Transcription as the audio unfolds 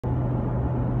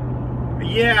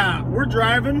Yeah, we're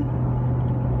driving,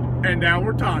 and now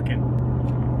we're talking.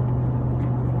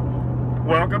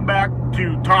 Welcome back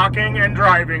to Talking and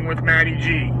Driving with Matty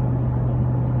G.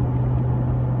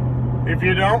 If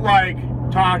you don't like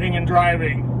talking and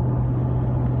driving,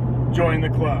 join the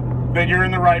club. Then you're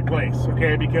in the right place,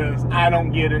 okay? Because I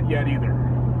don't get it yet either.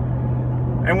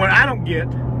 And what I don't get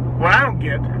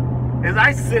is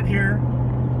I sit here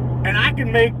and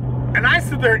I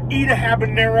sit there and eat a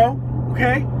habanero,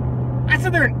 okay? I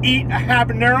sit there and eat a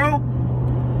habanero,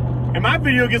 and my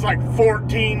video gets like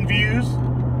 14 views.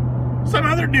 Some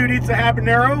other dude eats a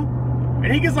habanero,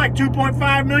 and he gets like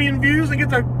 2.5 million views and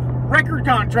gets a record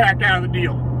contract out of the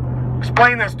deal.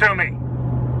 Explain this to me.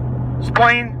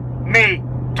 Explain me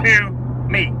to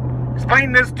me.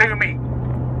 Explain this to me.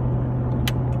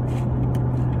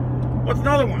 What's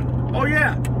another one? Oh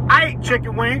yeah, I ate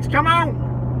chicken wings. Come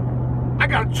on. I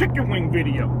got a chicken wing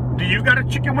video. Do you got a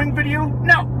chicken wing video?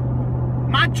 No.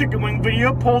 My chicken wing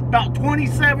video pulled about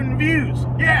 27 views.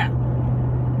 Yeah.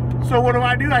 So what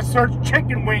do? I search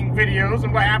chicken wing videos,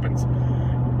 and what happens?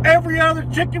 Every other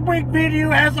chicken wing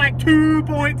video has like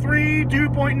 2.3,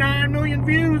 2.9 million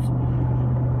views.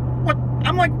 What?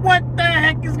 I'm like, what the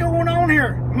heck is going on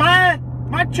here? My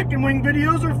chicken wing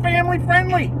videos are family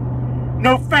friendly.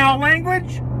 No foul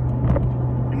language.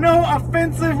 No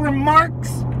offensive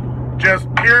remarks.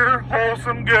 Just pure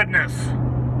wholesome goodness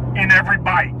in every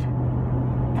bite.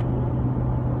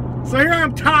 So here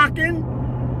I'm talking.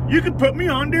 You can put me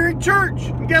on during church.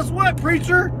 And guess what,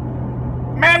 preacher?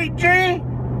 Matty G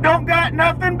don't got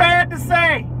nothing bad to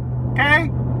say.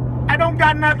 Okay? I don't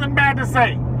got nothing bad to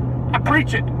say. I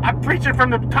preach it. I preach it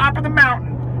from the top of the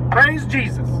mountain. Praise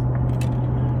Jesus.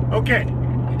 Okay.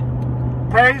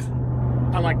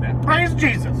 I like that. Praise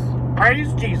Jesus.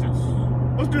 Praise Jesus.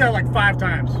 Let's do that like 5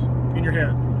 times in your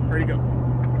head. Ready to go.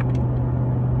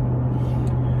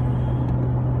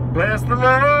 Bless the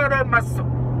Lord of my soul.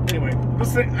 Anyway,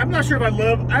 this thing, I'm not sure if I'm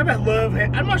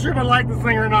not sure if I like this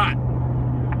thing or not.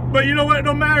 But you know what? It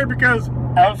don't matter, because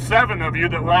all 7 of you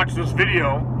that watch this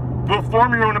video will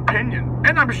form your own opinion.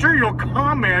 And I'm sure you'll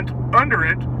comment under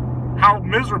it how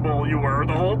miserable you were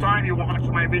the whole time you watched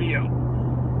my video,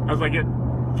 as I get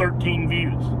 13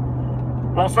 views.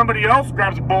 While somebody else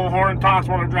grabs a bullhorn and talks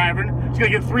while they're driving, it's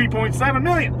going to get 3.7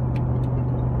 million.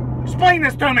 Explain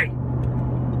this to me.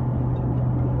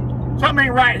 Something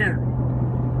ain't right here.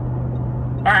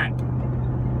 Alright.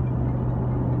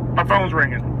 My phone's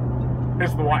ringing.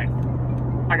 It's the wife.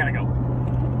 I gotta go.